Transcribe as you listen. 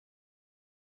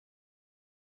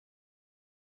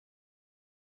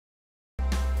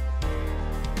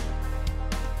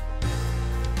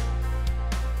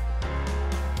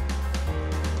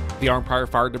The Arnprior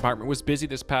Fire Department was busy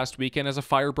this past weekend as a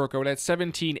fire broke out at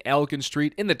 17 Elgin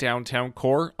Street in the downtown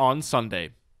core on Sunday.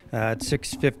 At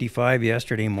 6:55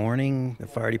 yesterday morning, the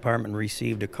fire department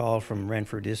received a call from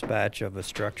Renfrew Dispatch of a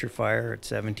structure fire at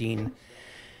 17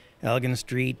 Elgin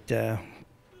Street.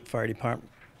 Fire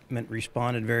department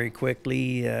responded very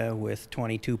quickly with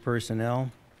 22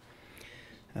 personnel.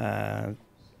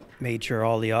 Made sure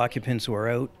all the occupants were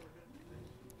out.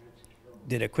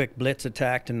 Did a quick blitz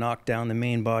attack to knock down the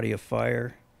main body of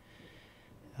fire.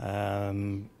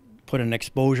 Put an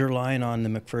exposure line on the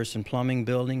McPherson Plumbing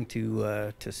building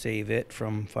to save it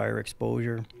from fire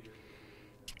exposure.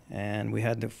 And we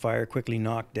had the fire quickly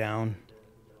knocked down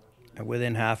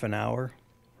within half an hour.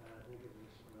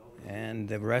 And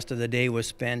the rest of the day was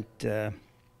spent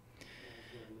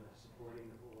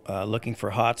looking for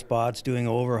hot spots, doing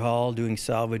overhaul, doing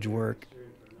salvage work.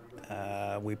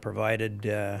 We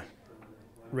provided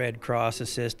Red Cross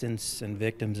assistance and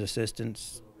victims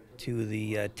assistance to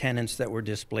the tenants that were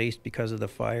displaced because of the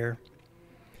fire.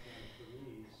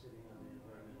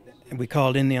 And we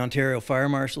called in the Ontario Fire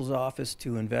Marshal's office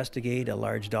to investigate a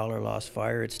large dollar loss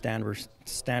fire. It's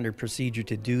standard procedure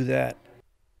to do that.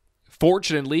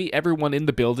 Fortunately, everyone in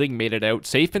the building made it out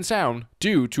safe and sound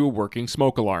due to a working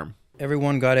smoke alarm.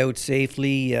 Everyone got out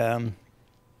safely.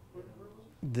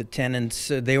 The tenants,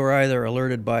 they were either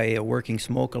alerted by working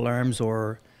smoke alarms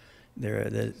or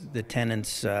the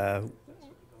tenants that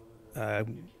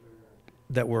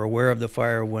were aware of the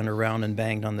fire went around and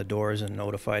banged on the doors and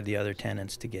notified the other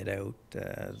tenants to get out.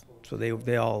 So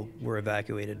they all were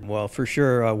evacuated. Well, for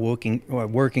sure,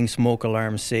 working smoke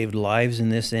alarms saved lives in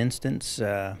this instance.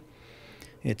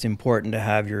 It's important to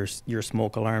have your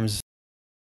smoke alarms.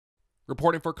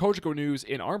 Reporting for Cogeco News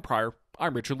in Arnprior,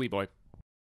 I'm Richard Levoy.